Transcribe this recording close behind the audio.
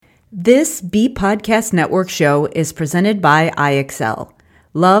This B Podcast Network show is presented by IXL.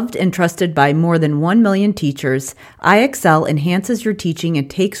 Loved and trusted by more than 1 million teachers, IXL enhances your teaching and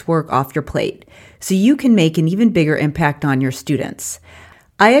takes work off your plate, so you can make an even bigger impact on your students.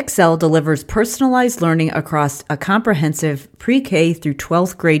 IXL delivers personalized learning across a comprehensive pre-K through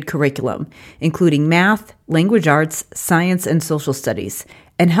 12th grade curriculum, including math, language arts, science, and social studies,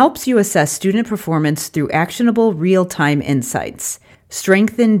 and helps you assess student performance through actionable real-time insights.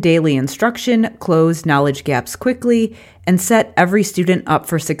 Strengthen daily instruction, close knowledge gaps quickly, and set every student up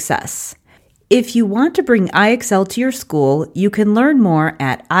for success. If you want to bring IXL to your school, you can learn more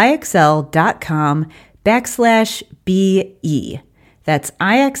at ixl.com/BE. That's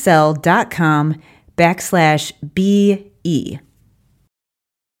ixl.com/BE.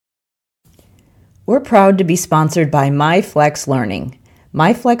 We're proud to be sponsored by MyFlex Learning.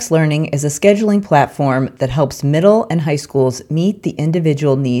 MyFlex Learning is a scheduling platform that helps middle and high schools meet the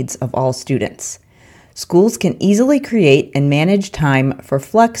individual needs of all students. Schools can easily create and manage time for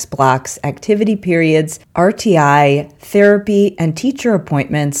flex blocks, activity periods, RTI, therapy, and teacher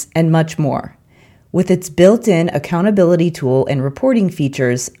appointments, and much more. With its built-in accountability tool and reporting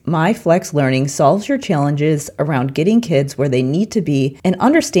features, MyFlex Learning solves your challenges around getting kids where they need to be and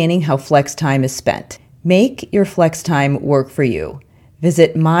understanding how flex time is spent. Make your flex time work for you.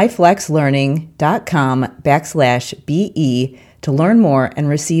 Visit myflexlearning.com/BE to learn more and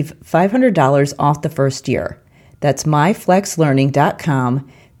receive $500 off the first year. That's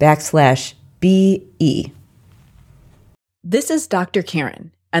myflexlearning.com/BE. This is Dr. Karen,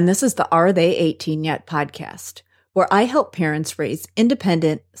 and this is the Are They 18 Yet podcast, where I help parents raise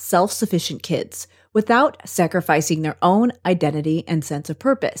independent, self-sufficient kids without sacrificing their own identity and sense of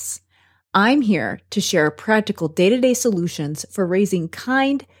purpose. I'm here to share practical day-to-day solutions for raising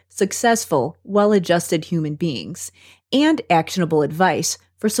kind, successful, well-adjusted human beings and actionable advice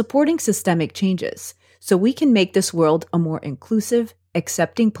for supporting systemic changes so we can make this world a more inclusive,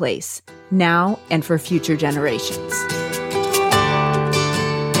 accepting place now and for future generations.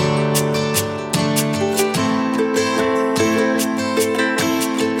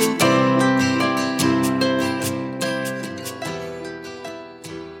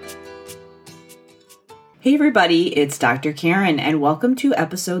 Hey everybody, it's Dr. Karen, and welcome to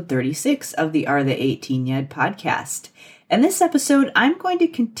episode 36 of the Are They 18 Yet podcast. In this episode, I'm going to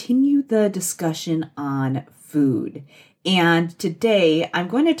continue the discussion on food. And today, I'm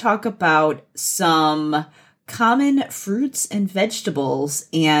going to talk about some common fruits and vegetables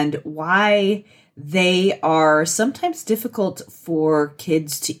and why they are sometimes difficult for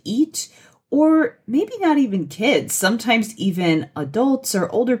kids to eat, or maybe not even kids, sometimes even adults or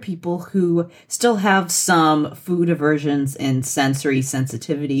older people who still have some food aversions and sensory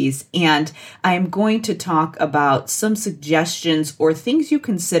sensitivities. And I'm going to talk about some suggestions or things you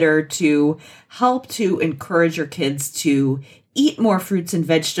consider to help to encourage your kids to eat more fruits and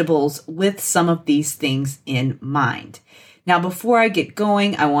vegetables with some of these things in mind. Now, before I get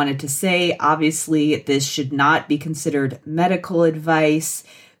going, I wanted to say, obviously, this should not be considered medical advice.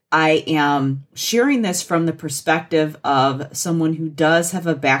 I am sharing this from the perspective of someone who does have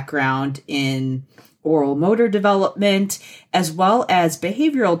a background in oral motor development as well as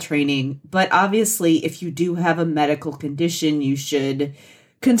behavioral training. But obviously, if you do have a medical condition, you should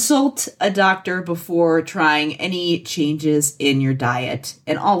consult a doctor before trying any changes in your diet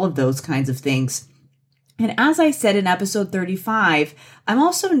and all of those kinds of things. And as I said in episode 35, I'm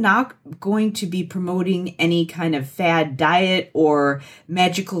also not going to be promoting any kind of fad diet or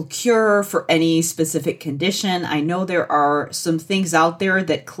magical cure for any specific condition. I know there are some things out there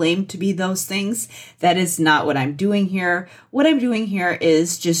that claim to be those things. That is not what I'm doing here. What I'm doing here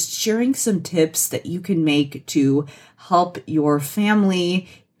is just sharing some tips that you can make to help your family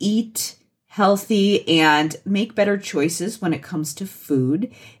eat healthy and make better choices when it comes to food.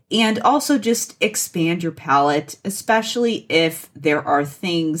 And also just expand your palate, especially if there are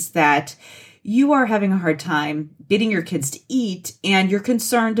things that you are having a hard time getting your kids to eat and you're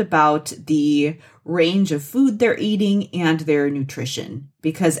concerned about the range of food they're eating and their nutrition.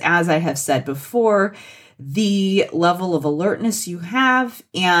 Because as I have said before, the level of alertness you have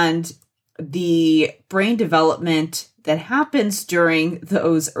and the brain development that happens during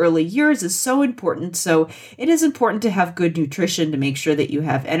those early years is so important. So it is important to have good nutrition to make sure that you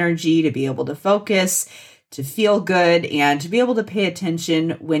have energy to be able to focus, to feel good, and to be able to pay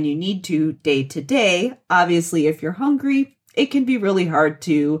attention when you need to day to day. Obviously, if you're hungry, it can be really hard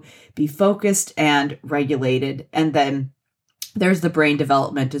to be focused and regulated. And then there's the brain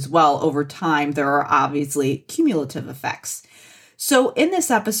development as well. Over time, there are obviously cumulative effects. So in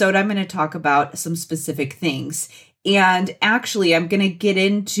this episode, I'm going to talk about some specific things. And actually, I'm going to get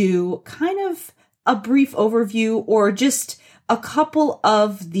into kind of a brief overview or just a couple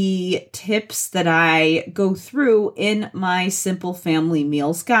of the tips that I go through in my Simple Family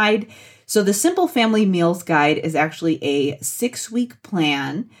Meals Guide. So the Simple Family Meals Guide is actually a 6-week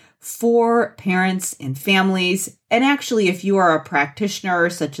plan for parents and families. And actually, if you are a practitioner,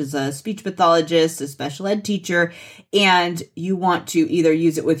 such as a speech pathologist, a special ed teacher, and you want to either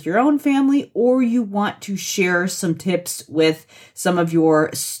use it with your own family or you want to share some tips with some of your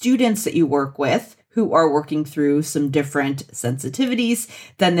students that you work with who are working through some different sensitivities,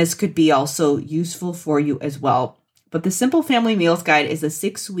 then this could be also useful for you as well. But the Simple Family Meals Guide is a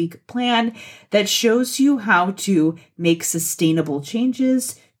 6-week plan that shows you how to make sustainable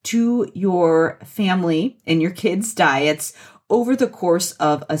changes to your family and your kids' diets over the course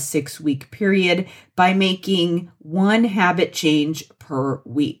of a 6-week period by making one habit change per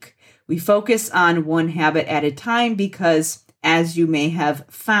week. We focus on one habit at a time because, as you may have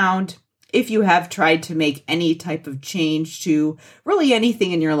found, if you have tried to make any type of change to really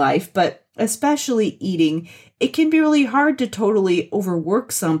anything in your life, but especially eating, it can be really hard to totally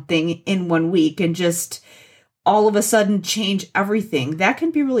overwork something in 1 week and just all of a sudden change everything. That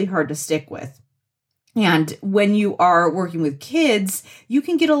can be really hard to stick with. And when you are working with kids, you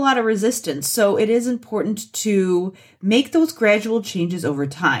can get a lot of resistance. So it is important to make those gradual changes over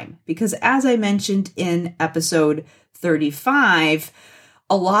time. Because as I mentioned in episode 35,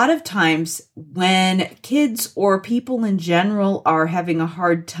 a lot of times when kids or people in general are having a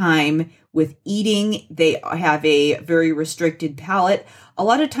hard time with eating, they have a very restricted palate. A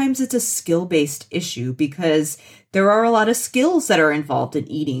lot of times it's a skill-based issue because there are a lot of skills that are involved in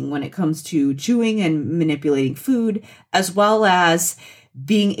eating when it comes to chewing and manipulating food, as well as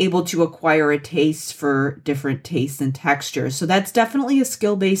being able to acquire a taste for different tastes and textures. So that's definitely a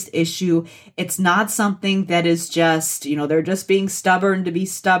skill-based issue. It's not something that is just, they're just being stubborn to be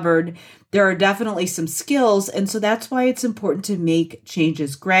stubborn. There are definitely some skills. And so that's why it's important to make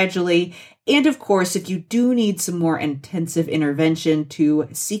changes gradually. And of course, if you do need some more intensive intervention, to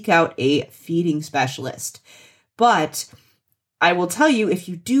seek out a feeding specialist. But I will tell you, if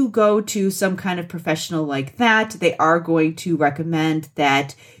you do go to some kind of professional like that, they are going to recommend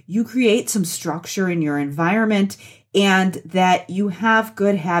that you create some structure in your environment and that you have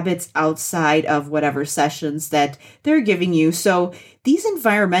good habits outside of whatever sessions that they're giving you. So these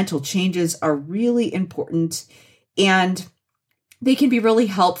environmental changes are really important, and they can be really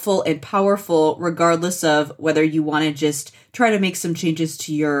helpful and powerful regardless of whether you want to just try to make some changes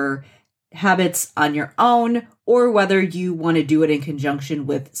to your habits on your own or whether you want to do it in conjunction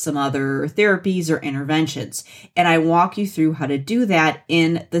with some other therapies or interventions. And I walk you through how to do that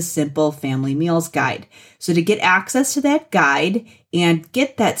in the Simple Family Meals Guide. So to get access to that guide and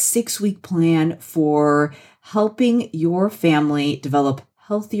get that 6-week plan for helping your family develop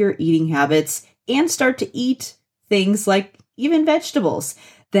healthier eating habits and start to eat things like even vegetables,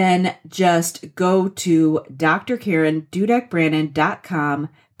 then just go to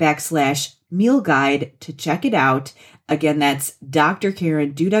drkarendudekbrannon.com/meal guide to check it out. Again, that's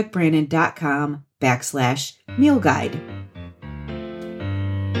drkarendudekbrannon.com/meal guide.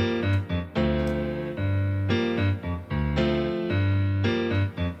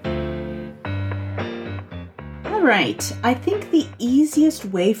 All right. I think the easiest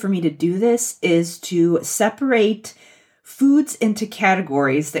way for me to do this is to separate foods into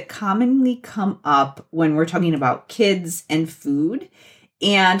categories that commonly come up when we're talking about kids and food,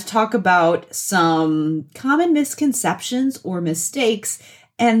 and talk about some common misconceptions or mistakes,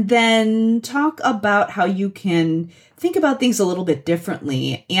 and then talk about how you can think about things a little bit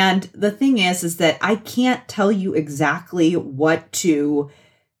differently. And the thing is that I can't tell you exactly what to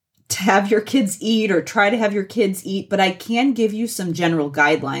have your kids eat or try to have your kids eat, but I can give you some general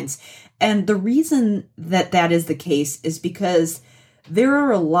guidelines. And the reason that that is the case is because there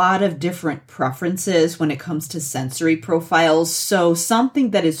are a lot of different preferences when it comes to sensory profiles. So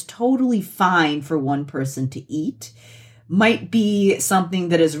something that is totally fine for one person to eat might be something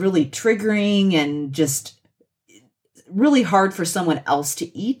that is really triggering and just really hard for someone else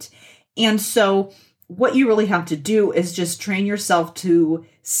to eat. And so what you really have to do is just train yourself to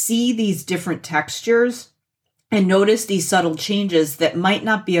see these different textures and notice these subtle changes that might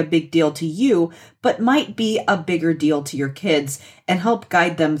not be a big deal to you, but might be a bigger deal to your kids, and help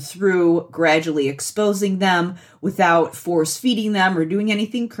guide them through gradually exposing them without force feeding them or doing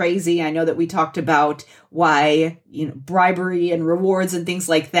anything crazy. I know that we talked about why, bribery and rewards and things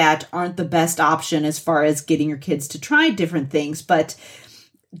like that aren't the best option as far as getting your kids to try different things, but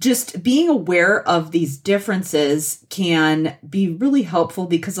just being aware of these differences can be really helpful,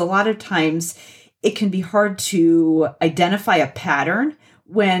 because a lot of times it can be hard to identify a pattern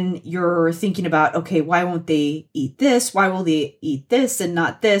when you're thinking about, okay, why won't they eat this? Why will they eat this and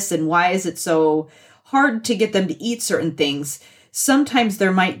not this? And why is it so hard to get them to eat certain things? Sometimes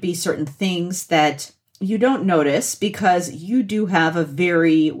there might be certain things that you don't notice because you do have a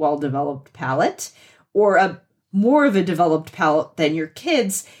very well-developed palate, or a more of a developed palate than your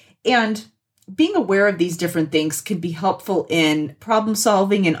kids. And being aware of these different things can be helpful in problem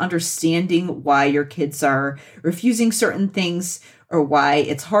solving and understanding why your kids are refusing certain things or why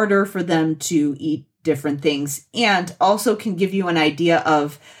it's harder for them to eat different things, and also can give you an idea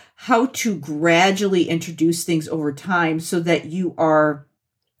of how to gradually introduce things over time so that you are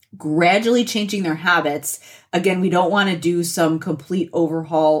gradually changing their habits. Again, we don't want to do some complete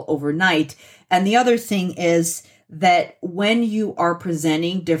overhaul overnight. And the other thing is that when you are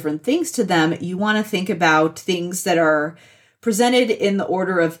presenting different things to them, you want to think about things that are presented in the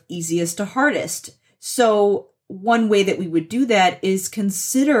order of easiest to hardest. So one way that we would do that is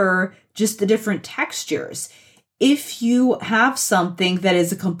consider just the different textures. If you have something that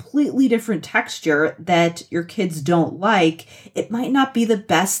is a completely different texture that your kids don't like, it might not be the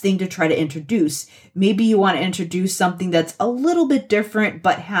best thing to try to introduce. Maybe you want to introduce something that's a little bit different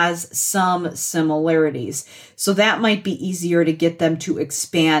but has some similarities. So that might be easier to get them to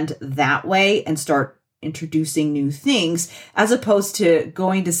expand that way and start introducing new things, as opposed to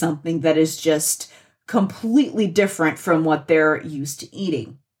going to something that is just completely different from what they're used to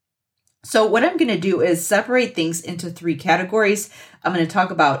eating. So what I'm going to do is separate things into 3 categories. I'm going to talk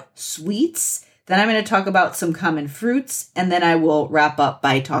about sweets, then I'm going to talk about some common fruits, and then I will wrap up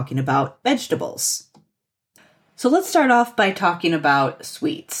by talking about vegetables. So let's start off by talking about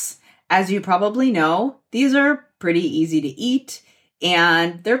sweets. As you probably know, these are pretty easy to eat,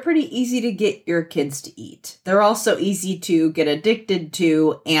 and they're pretty easy to get your kids to eat. They're also easy to get addicted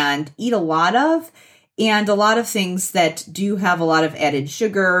to and eat a lot of. And a lot of things that do have a lot of added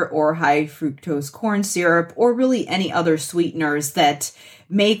sugar or high fructose corn syrup, or really any other sweeteners that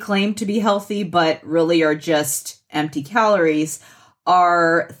may claim to be healthy but really are just empty calories,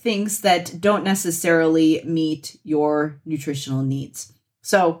 are things that don't necessarily meet your nutritional needs.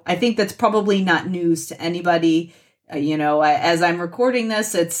 So I think that's probably not news to anybody. As I'm recording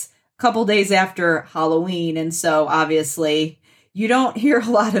this, it's a couple days after Halloween. And so obviously you don't hear a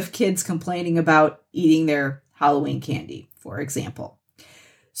lot of kids complaining about eating their Halloween candy, for example.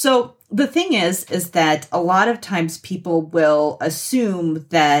 So the thing is that a lot of times people will assume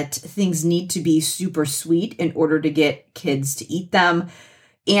that things need to be super sweet in order to get kids to eat them.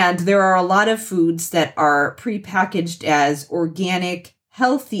 And there are a lot of foods that are prepackaged as organic,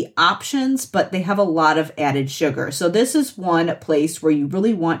 healthy options, but they have a lot of added sugar. So this is one place where you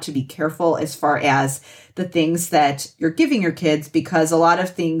really want to be careful as far as the things that you're giving your kids, because a lot of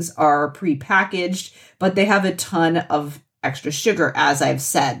things are prepackaged, but they have a ton of extra sugar, as I've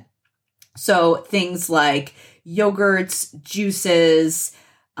said. So things like yogurts, juices,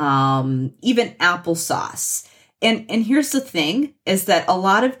 even applesauce. And here's the thing, is that a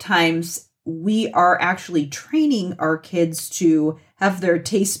lot of times we are actually training our kids to have their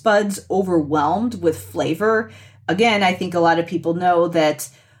taste buds overwhelmed with flavor. Again, I think a lot of people know that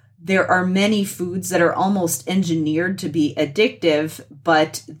there are many foods that are almost engineered to be addictive,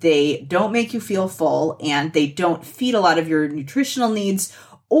 but they don't make you feel full and they don't feed a lot of your nutritional needs,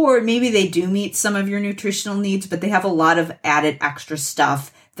 or maybe they do meet some of your nutritional needs, but they have a lot of added extra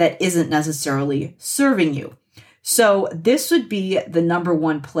stuff that isn't necessarily serving you. So this would be the number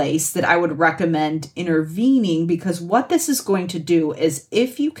one place that I would recommend intervening, because what this is going to do is,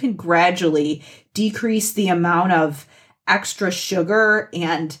 if you can gradually decrease the amount of extra sugar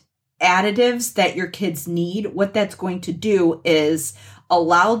and additives that your kids need, what that's going to do is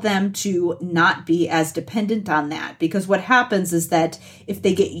allow them to not be as dependent on that. Because what happens is that if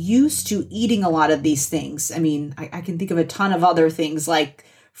they get used to eating a lot of these things, I can think of a ton of other things like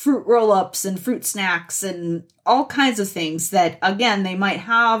fruit roll-ups and fruit snacks and all kinds of things that, again, they might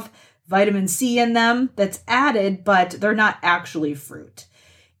have vitamin C in them that's added, but they're not actually fruit.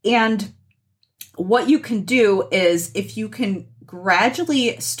 And what you can do is, if you can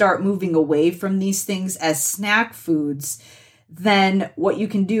gradually start moving away from these things as snack foods, then what you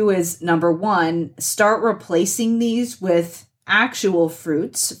can do is, number one, start replacing these with actual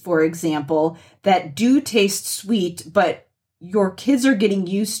fruits, for example, that do taste sweet, but your kids are getting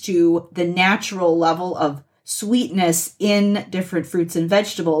used to the natural level of sweetness in different fruits and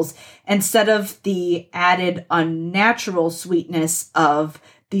vegetables, instead of the added unnatural sweetness of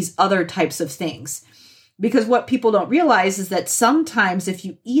these other types of things. Because what people don't realize is that sometimes if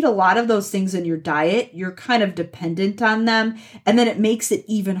you eat a lot of those things in your diet, you're kind of dependent on them. And then it makes it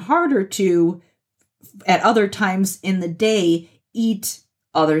even harder to at other times in the day, eat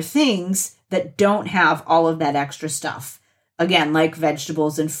other things that don't have all of that extra stuff. Again, like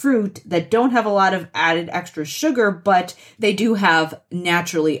vegetables and fruit that don't have a lot of added extra sugar, but they do have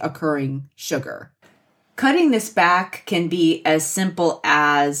naturally occurring sugar. Cutting this back can be as simple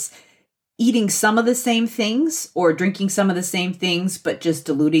as eating some of the same things or drinking some of the same things, but just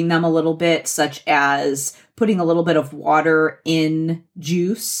diluting them a little bit, such as putting a little bit of water in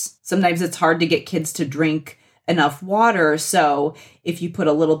juice. Sometimes it's hard to get kids to drink enough water. So if you put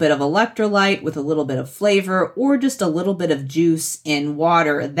a little bit of electrolyte with a little bit of flavor or just a little bit of juice in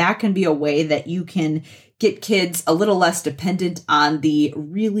water, that can be a way that you can get kids a little less dependent on the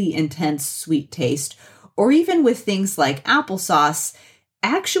really intense sweet taste. Or even with things like applesauce,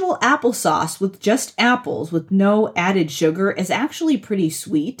 actual applesauce with just apples with no added sugar is actually pretty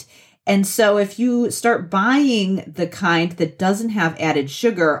sweet. And so if you start buying the kind that doesn't have added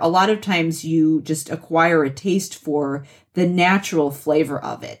sugar, a lot of times you just acquire a taste for the natural flavor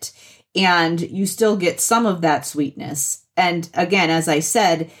of it. And you still get some of that sweetness. And again, as I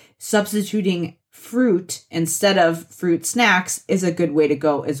said, substituting fruit instead of fruit snacks is a good way to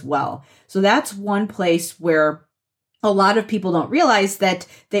go as well. So that's one place where a lot of people don't realize that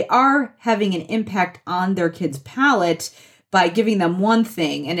they are having an impact on their kids' palate by giving them one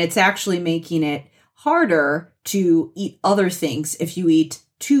thing, and it's actually making it harder to eat other things if you eat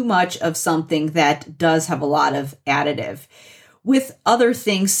too much of something that does have a lot of additive. With other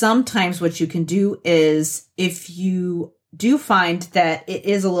things, sometimes what you can do is if you do find that it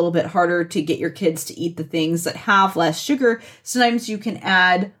is a little bit harder to get your kids to eat the things that have less sugar, sometimes you can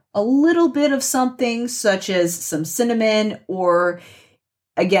add a little bit of something such as some cinnamon or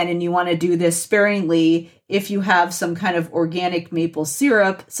again, and you want to do this sparingly, if you have some kind of organic maple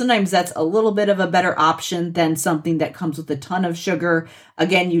syrup, sometimes that's a little bit of a better option than something that comes with a ton of sugar.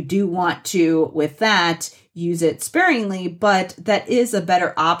 Again, you do want to, with that, use it sparingly, but that is a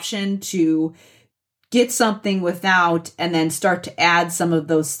better option to get something without and then start to add some of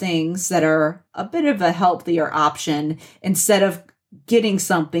those things that are a bit of a healthier option instead of getting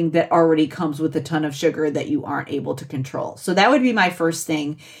something that already comes with a ton of sugar that you aren't able to control. So that would be my first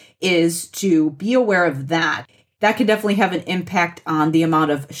thing, is to be aware of that. That could definitely have an impact on the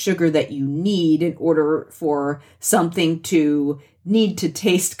amount of sugar that you need in order for something to need to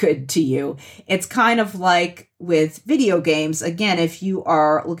taste good to you. It's kind of like with video games. Again, if you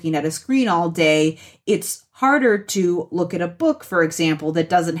are looking at a screen all day, it's harder to look at a book, for example, that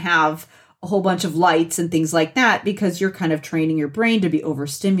doesn't have a whole bunch of lights and things like that because you're kind of training your brain to be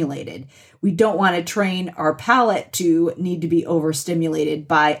overstimulated. We don't want to train our palate to need to be overstimulated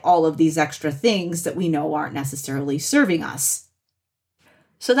by all of these extra things that we know aren't necessarily serving us.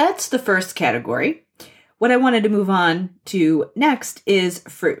 So that's the first category. What I wanted to move on to next is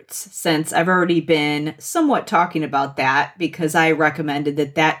fruits, since I've already been somewhat talking about that because I recommended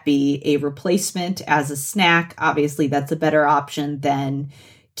that that be a replacement as a snack. Obviously, that's a better option than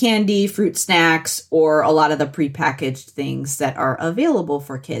candy, fruit snacks, or a lot of the prepackaged things that are available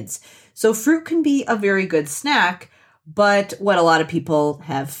for kids. So fruit can be a very good snack, but what a lot of people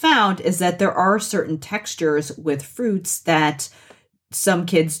have found is that there are certain textures with fruits that some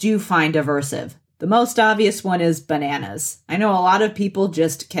kids do find aversive. The most obvious one is bananas. I know a lot of people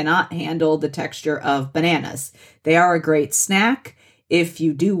just cannot handle the texture of bananas. They are a great snack. If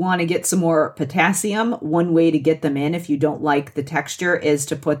you do want to get some more potassium, one way to get them in if you don't like the texture is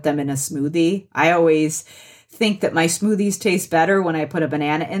to put them in a smoothie. I always think that my smoothies taste better when I put a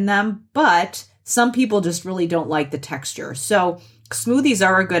banana in them, but some people just really don't like the texture. So smoothies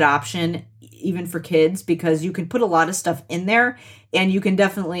are a good option even for kids because you can put a lot of stuff in there and you can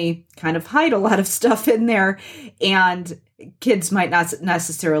definitely kind of hide a lot of stuff in there and kids might not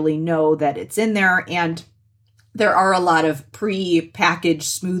necessarily know that it's in there. And there are a lot of pre-packaged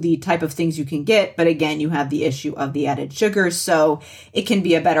smoothie type of things you can get, but again, you have the issue of the added sugars, so it can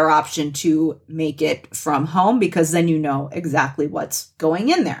be a better option to make it from home because then you know exactly what's going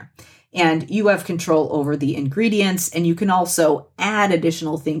in there. And you have control over the ingredients, and you can also add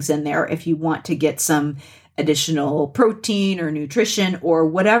additional things in there if you want to get some additional protein or nutrition or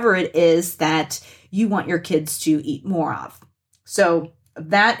whatever it is that you want your kids to eat more of. So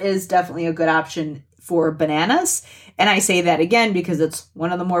that is definitely a good option for bananas. And I say that again because it's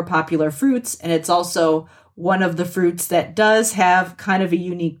one of the more popular fruits, and it's also one of the fruits that does have kind of a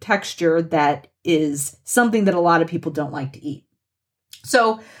unique texture that is something that a lot of people don't like to eat.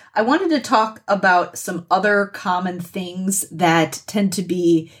 So I wanted to talk about some other common things that tend to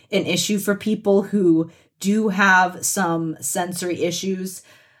be an issue for people who do have some sensory issues.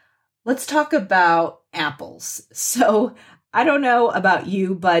 Let's talk about apples. So I don't know about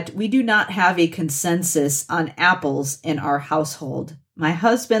you, but we do not have a consensus on apples in our household. My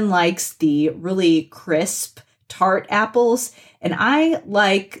husband likes the really crisp, tart apples, and I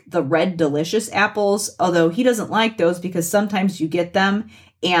like the red delicious apples, although he doesn't like those because sometimes you get them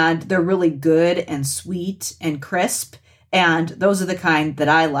and they're really good and sweet and crisp, and those are the kind that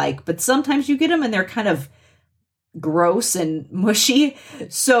I like. But sometimes you get them and they're kind of gross and mushy.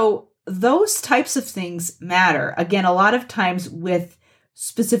 So those types of things matter. Again, a lot of times with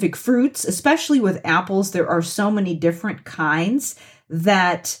specific fruits, especially with apples, there are so many different kinds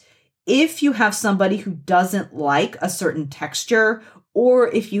that if you have somebody who doesn't like a certain texture, or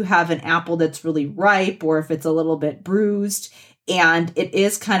if you have an apple that's really ripe, or if it's a little bit bruised and it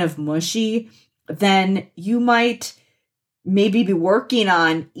is kind of mushy, then you might maybe be working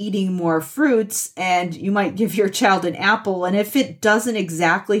on eating more fruits, and you might give your child an apple. And if it doesn't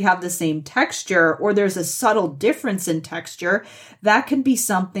exactly have the same texture, or there's a subtle difference in texture, that can be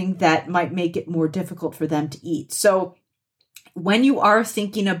something that might make it more difficult for them to eat. So when you are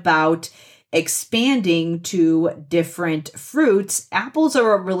thinking about expanding to different fruits, apples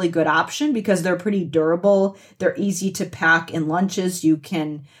are a really good option because they're pretty durable. They're easy to pack in lunches. You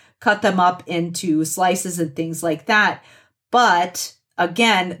can cut them up into slices and things like that. But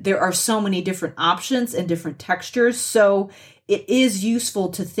again, there are so many different options and different textures. So it is useful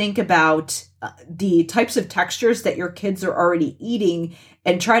to think about the types of textures that your kids are already eating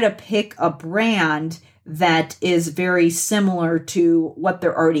and try to pick a brand that is very similar to what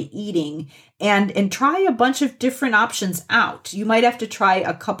they're already eating, and try a bunch of different options out. You might have to try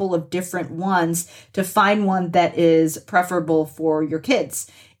a couple of different ones to find one that is preferable for your kids.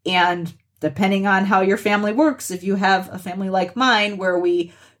 And depending on how your family works, if you have a family like mine where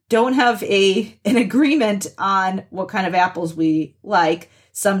we don't have an agreement on what kind of apples we like,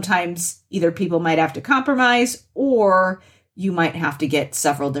 sometimes either people might have to compromise or you might have to get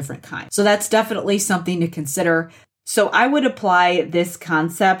several different kinds. So that's definitely something to consider. So I would apply this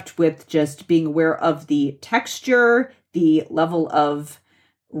concept with just being aware of the texture, the level of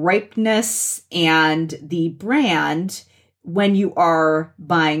ripeness, and the brand when you are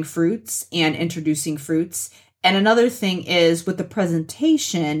buying fruits and introducing fruits. And another thing is with the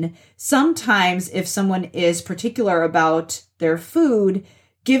presentation, sometimes if someone is particular about their food,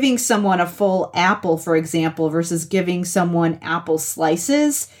 giving someone a full apple, for example, versus giving someone apple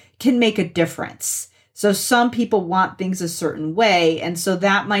slices can make a difference. So some people want things a certain way, and so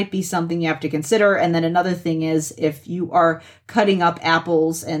that might be something you have to consider. And then another thing is if you are cutting up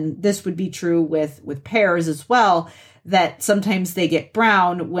apples, and this would be true with pears as well, that sometimes they get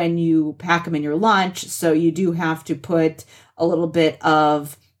brown when you pack them in your lunch. So you do have to put a little bit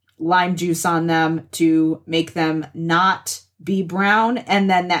of lime juice on them to make them not be brown, and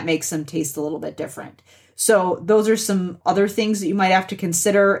then that makes them taste a little bit different. So those are some other things that you might have to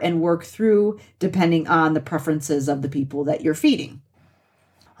consider and work through depending on the preferences of the people that you're feeding.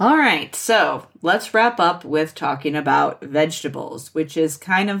 All right, so let's wrap up with talking about vegetables, which is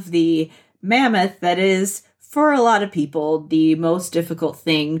kind of the mammoth that is, for a lot of people, the most difficult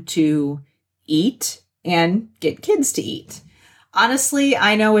thing to eat and get kids to eat. Honestly,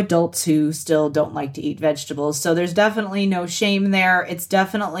 I know adults who still don't like to eat vegetables, so there's definitely no shame there. It's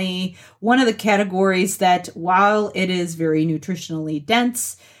definitely one of the categories that, while it is very nutritionally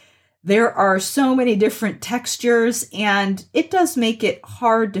dense, there are so many different textures, and it does make it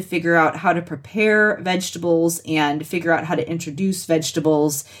hard to figure out how to prepare vegetables and figure out how to introduce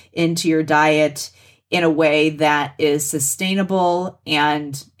vegetables into your diet in a way that is sustainable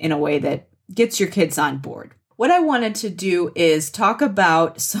and in a way that gets your kids on board. What I wanted to do is talk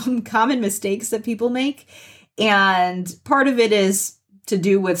about some common mistakes that people make. And part of it is to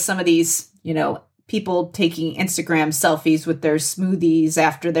do with some of these, people taking Instagram selfies with their smoothies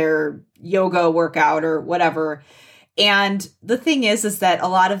after their yoga workout or whatever. And the thing is that a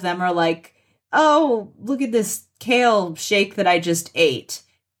lot of them are like, oh, look at this kale shake that I just ate.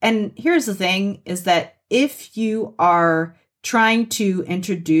 And here's the thing is that if you are trying to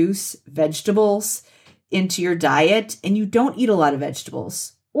introduce vegetables into your diet and you don't eat a lot of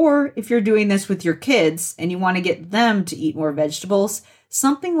vegetables, or if you're doing this with your kids and you want to get them to eat more vegetables,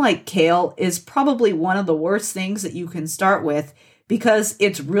 something like kale is probably one of the worst things that you can start with because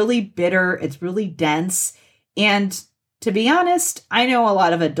it's really bitter, it's really dense, and to be honest, I know a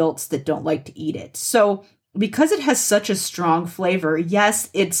lot of adults that don't like to eat it. So because it has such a strong flavor, yes,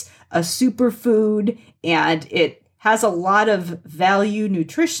 it's a superfood and it has a lot of value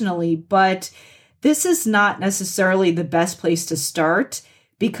nutritionally, but this is not necessarily the best place to start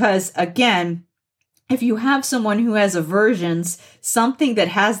because, again, if you have someone who has aversions, something that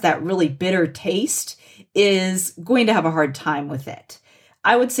has that really bitter taste is going to have a hard time with it.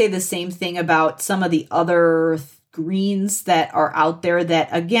 I would say the same thing about some of the other greens that are out there that,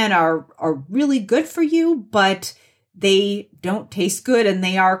 again, are really good for you, but they don't taste good and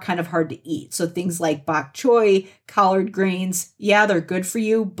they are kind of hard to eat. So things like bok choy, collard greens, yeah, they're good for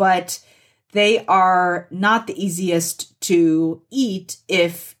you, but they are not the easiest to eat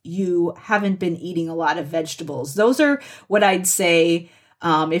if you haven't been eating a lot of vegetables. Those are what I'd say,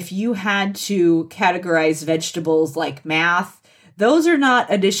 if you had to categorize vegetables like math, those are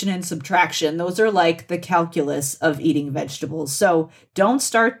not addition and subtraction. Those are like the calculus of eating vegetables. So don't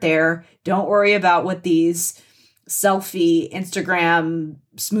start there. Don't worry about what these selfie, Instagram,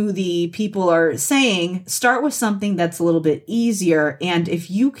 smoothie people are saying. Start with something that's a little bit easier. And if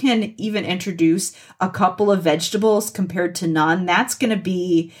you can even introduce a couple of vegetables compared to none, that's going to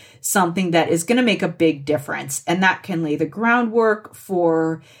be something that is going to make a big difference. And that can lay the groundwork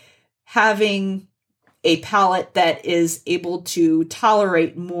for having a palate that is able to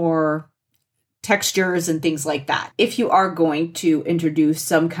tolerate more textures and things like that. If you are going to introduce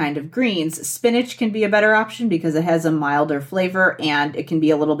some kind of greens, spinach can be a better option because it has a milder flavor and it can be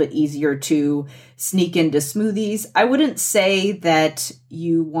a little bit easier to sneak into smoothies. I wouldn't say that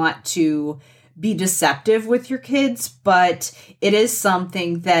you want to be deceptive with your kids, but it is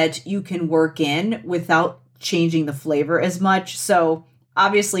something that you can work in without changing the flavor as much. So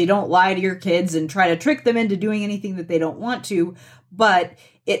obviously, don't lie to your kids and try to trick them into doing anything that they don't want to, but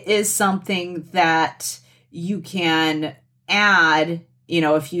it is something that you can add. You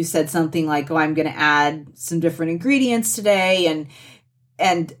know, if you said something like, oh, I'm going to add some different ingredients today,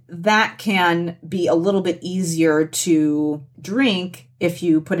 and that can be a little bit easier to drink if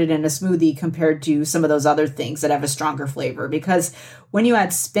you put it in a smoothie compared to some of those other things that have a stronger flavor. Because when you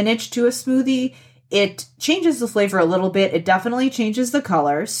add spinach to a smoothie, it changes the flavor a little bit. It definitely changes the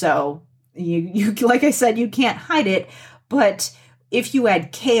color. So you like I said, you can't hide it. But if you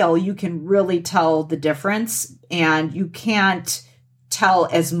add kale, you can really tell the difference, and you can't tell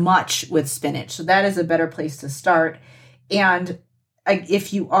as much with spinach. So that is a better place to start. And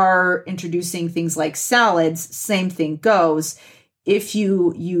if you are introducing things like salads, same thing goes. If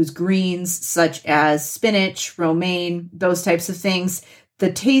you use greens such as spinach, romaine, those types of things,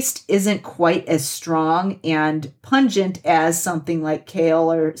 the taste isn't quite as strong and pungent as something like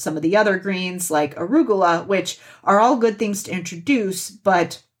kale or some of the other greens like arugula, which are all good things to introduce,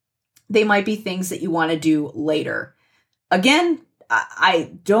 but they might be things that you want to do later. Again,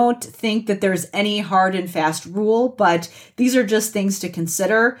 I don't think that there's any hard and fast rule, but these are just things to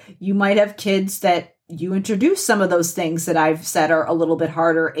consider. You might have kids that you introduce some of those things that I've said are a little bit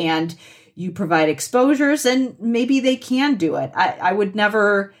harder, and you provide exposures, and maybe they can do it. I would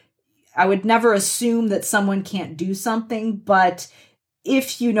never assume that someone can't do something, but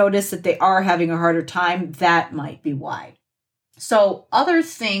if you notice that they are having a harder time, that might be why. So other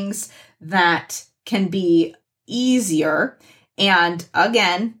things that can be easier, and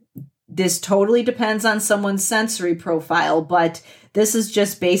again, this totally depends on someone's sensory profile, but this is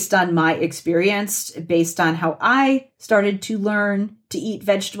just based on my experience, based on how I started to learn to eat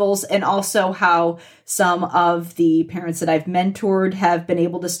vegetables, and also how some of the parents that I've mentored have been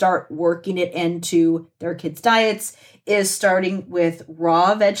able to start working it into their kids' diets, is starting with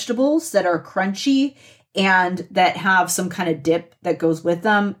raw vegetables that are crunchy and that have some kind of dip that goes with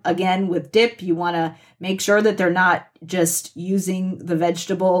them. Again, with dip, you want to make sure that they're not just using the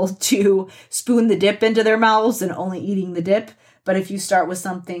vegetable to spoon the dip into their mouths and only eating the dip. But if you start with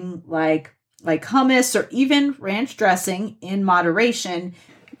something like hummus or even ranch dressing in moderation,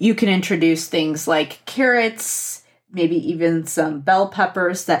 you can introduce things like carrots, maybe even some bell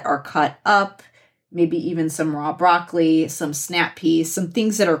peppers that are cut up, maybe even some raw broccoli, some snap peas, some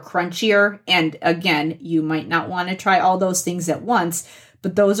things that are crunchier. And again, you might not want to try all those things at once,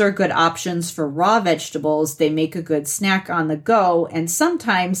 but those are good options for raw vegetables. They make a good snack on the go. And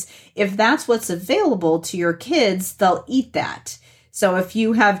sometimes if that's what's available to your kids, they'll eat that. So if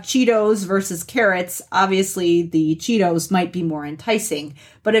you have Cheetos versus carrots, obviously the Cheetos might be more enticing.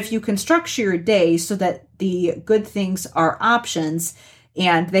 But if you can structure your day so that the good things are options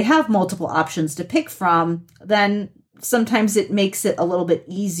and they have multiple options to pick from, then sometimes it makes it a little bit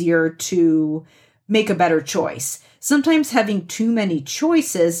easier to make a better choice. Sometimes having too many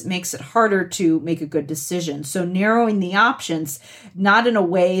choices makes it harder to make a good decision. So narrowing the options, not in a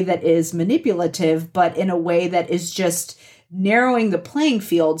way that is manipulative, but in a way that is just narrowing the playing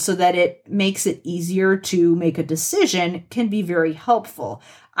field so that it makes it easier to make a decision, can be very helpful.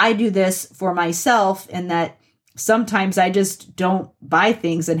 I do this for myself in that sometimes I just don't buy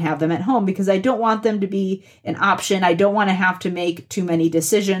things and have them at home because I don't want them to be an option. I don't want to have to make too many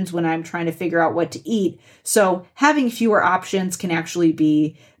decisions when I'm trying to figure out what to eat. So having fewer options can actually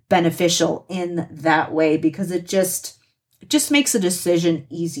be beneficial in that way because it just makes a decision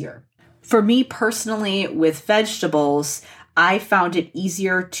easier. For me personally, with vegetables, I found it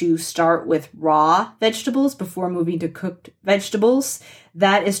easier to start with raw vegetables before moving to cooked vegetables.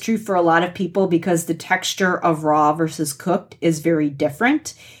 That is true for a lot of people because the texture of raw versus cooked is very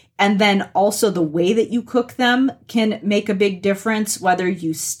different. And then also the way that you cook them can make a big difference, whether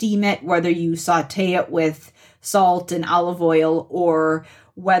you steam it, whether you saute it with salt and olive oil, or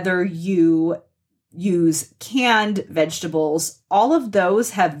whether you use canned vegetables. All of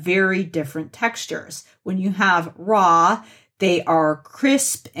those have very different textures. When you have raw, they are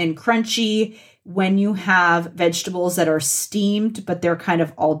crisp and crunchy. When you have vegetables that are steamed, but they're kind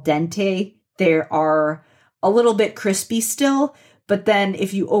of al dente, they are a little bit crispy still. But then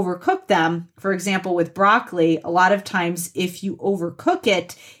if you overcook them, for example, with broccoli, a lot of times if you overcook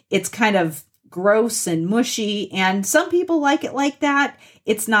it, it's kind of gross and mushy. And some people like it like that.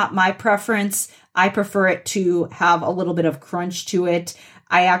 It's not my preference. I prefer it to have a little bit of crunch to it.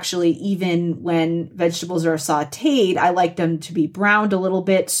 I actually, even when vegetables are sauteed, I like them to be browned a little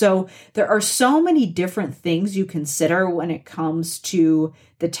bit. So there are so many different things you consider when it comes to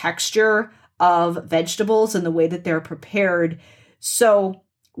the texture of vegetables and the way that they're prepared. So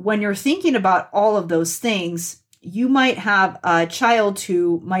when you're thinking about all of those things, you might have a child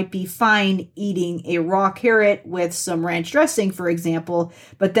who might be fine eating a raw carrot with some ranch dressing, for example,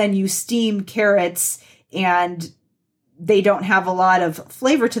 but then you steam carrots and they don't have a lot of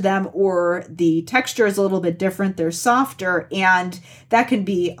flavor to them, or the texture is a little bit different. They're softer, and that can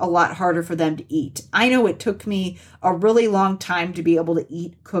be a lot harder for them to eat. I know it took me a really long time to be able to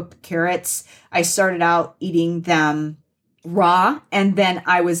eat cooked carrots. I started out eating them raw, and then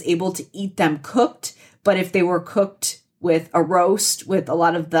I was able to eat them cooked. But if they were cooked with a roast with a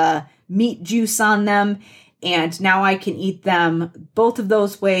lot of the meat juice on them, and now I can eat them both of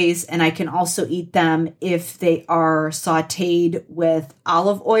those ways, and I can also eat them if they are sauteed with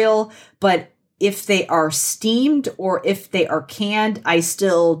olive oil. But if they are steamed or if they are canned, I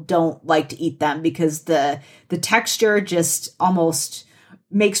still don't like to eat them because the texture just almost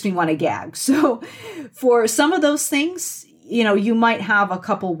makes me want to gag. So for some of those things, you might have a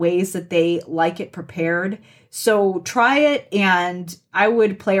couple ways that they like it prepared. So try it, and I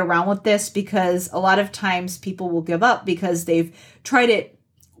would play around with this because a lot of times people will give up because they've tried it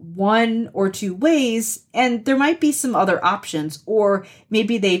one or two ways and there might be some other options, or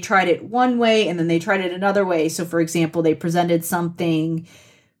maybe they tried it one way and then they tried it another way. So for example, they presented something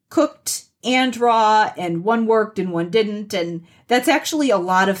cooked and raw and one worked and one didn't. And that's actually a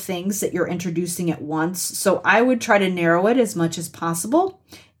lot of things that you're introducing at once. So I would try to narrow it as much as possible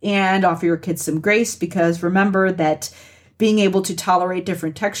and offer your kids some grace, because remember that being able to tolerate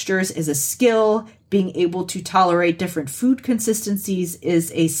different textures is a skill. Being able to tolerate different food consistencies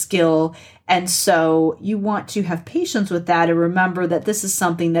is a skill. And so you want to have patience with that and remember that this is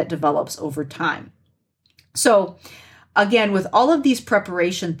something that develops over time. So again, with all of these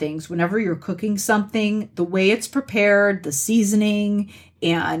preparation things, whenever you're cooking something, the way it's prepared, the seasoning,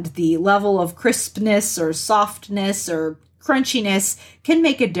 and the level of crispness or softness or crunchiness can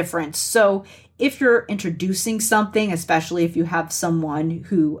make a difference. So if you're introducing something, especially if you have someone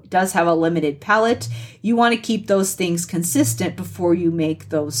who does have a limited palate, you want to keep those things consistent before you make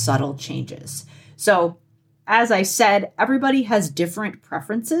those subtle changes. So as I said, everybody has different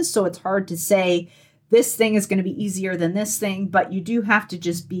preferences, so it's hard to say this thing is going to be easier than this thing, but you do have to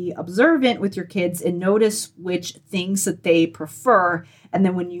just be observant with your kids and notice which things that they prefer. And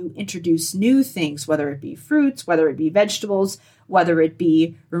then when you introduce new things, whether it be fruits, whether it be vegetables, whether it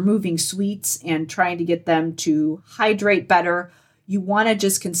be removing sweets and trying to get them to hydrate better, you want to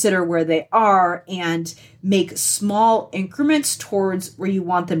just consider where they are and make small increments towards where you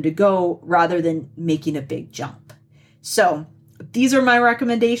want them to go rather than making a big jump. So these are my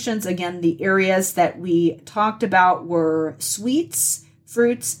recommendations. Again, the areas that we talked about were sweets,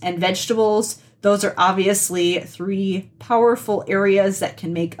 fruits, and vegetables. Those are obviously three powerful areas that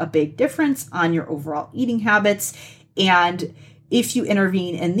can make a big difference on your overall eating habits. And if you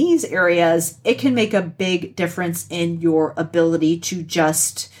intervene in these areas, it can make a big difference in your ability to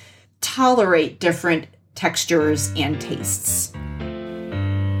just tolerate different textures and tastes.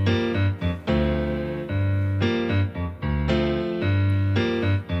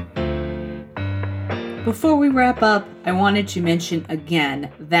 Before we wrap up, I wanted to mention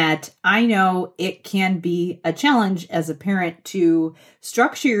again that I know it can be a challenge as a parent to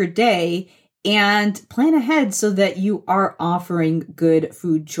structure your day and plan ahead so that you are offering good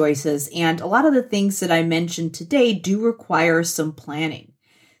food choices. And a lot of the things that I mentioned today do require some planning.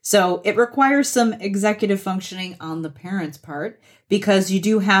 So it requires some executive functioning on the parent's part, because you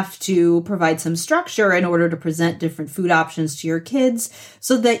do have to provide some structure in order to present different food options to your kids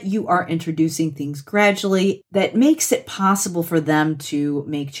so that you are introducing things gradually that makes it possible for them to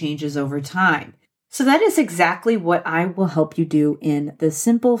make changes over time. So that is exactly what I will help you do in the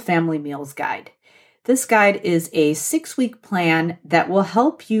Simple Family Meals Guide. This guide is a 6-week plan that will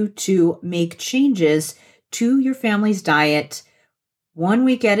help you to make changes to your family's diet 1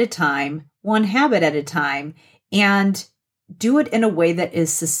 week at a time, one habit at a time, and do it in a way that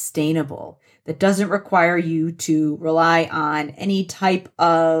is sustainable, that doesn't require you to rely on any type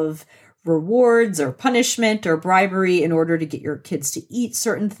of rewards or punishment or bribery in order to get your kids to eat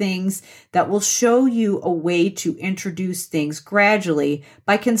certain things, that will show you a way to introduce things gradually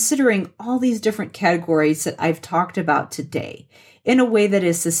by considering all these different categories that I've talked about today in a way that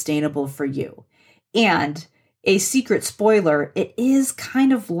is sustainable for you. And a secret spoiler, it is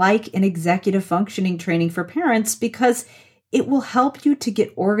kind of like an executive functioning training for parents, because it will help you to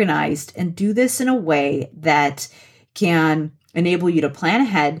get organized and do this in a way that can enable you to plan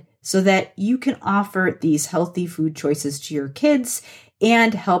ahead so that you can offer these healthy food choices to your kids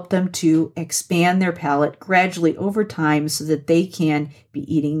and help them to expand their palate gradually over time so that they can be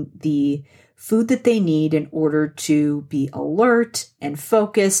eating the food that they need in order to be alert and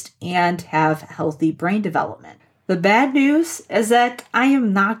focused and have healthy brain development. The bad news is that I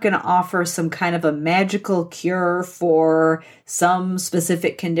am not going to offer some kind of a magical cure for some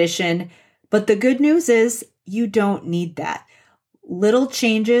specific condition, but the good news is you don't need that. Little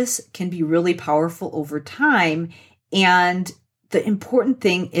changes can be really powerful over time, and the important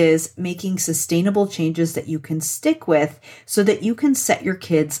thing is making sustainable changes that you can stick with so that you can set your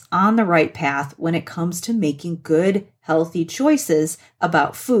kids on the right path when it comes to making good, healthy choices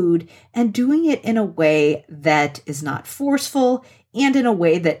about food, and doing it in a way that is not forceful and in a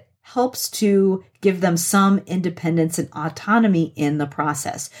way that helps to give them some independence and autonomy in the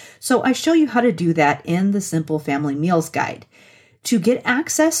process. So I show you how to do that in the Simple Family Meals Guide. To get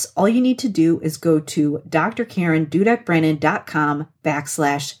access, all you need to do is go to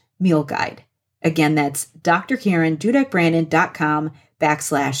drkarendudekbrandon.com/meal guide. Again, that's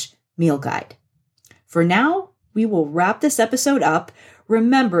drkarendudekbrandon.com/meal guide. For now, we will wrap this episode up.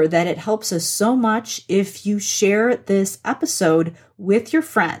 Remember that it helps us so much if you share this episode with your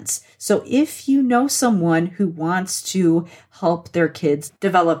friends. So if you know someone who wants to help their kids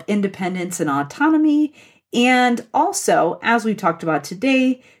develop independence and autonomy, and also, as we talked about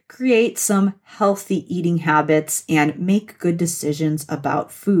today, create some healthy eating habits and make good decisions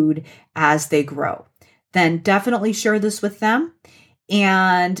about food as they grow, then definitely share this with them.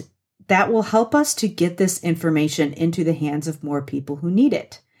 And that will help us to get this information into the hands of more people who need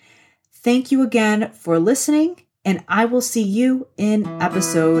it. Thank you again for listening, and I will see you in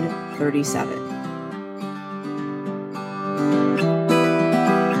episode 37.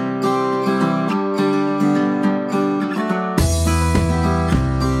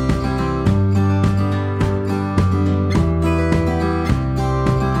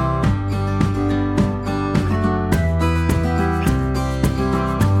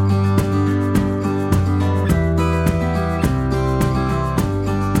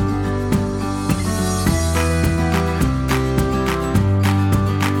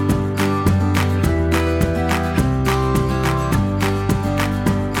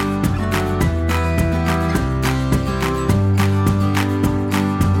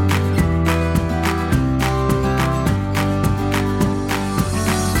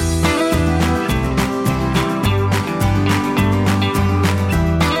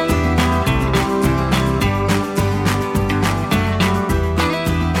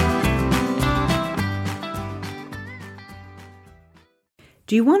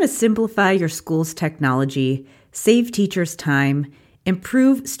 Do you want to simplify your school's technology, save teachers time,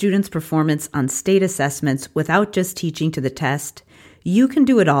 improve students' performance on state assessments without just teaching to the test? You can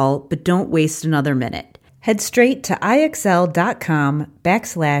do it all, but don't waste another minute. Head straight to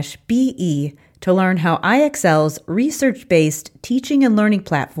ixl.com/BE to learn how IXL's research-based teaching and learning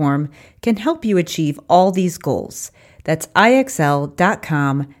platform can help you achieve all these goals. That's ixl.com/BE.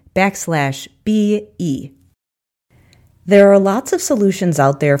 There are lots of solutions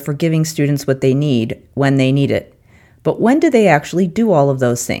out there for giving students what they need when they need it. But when do they actually do all of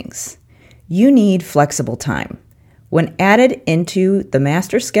those things? You need flexible time. When added into the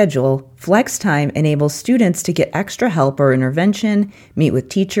master schedule, flex time enables students to get extra help or intervention, meet with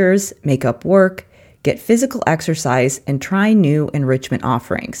teachers, make up work, get physical exercise, and try new enrichment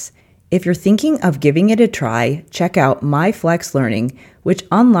offerings. If you're thinking of giving it a try, check out My Flex Learning, which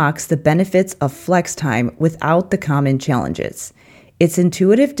unlocks the benefits of flex time without the common challenges. Its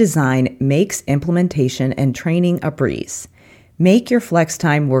intuitive design makes implementation and training a breeze. Make your flex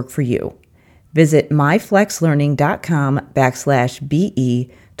time work for you. Visit myflexlearning.com/BE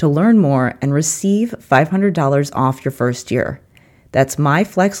to learn more and receive $500 off your first year. That's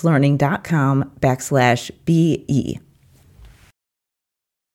myflexlearning.com/BE.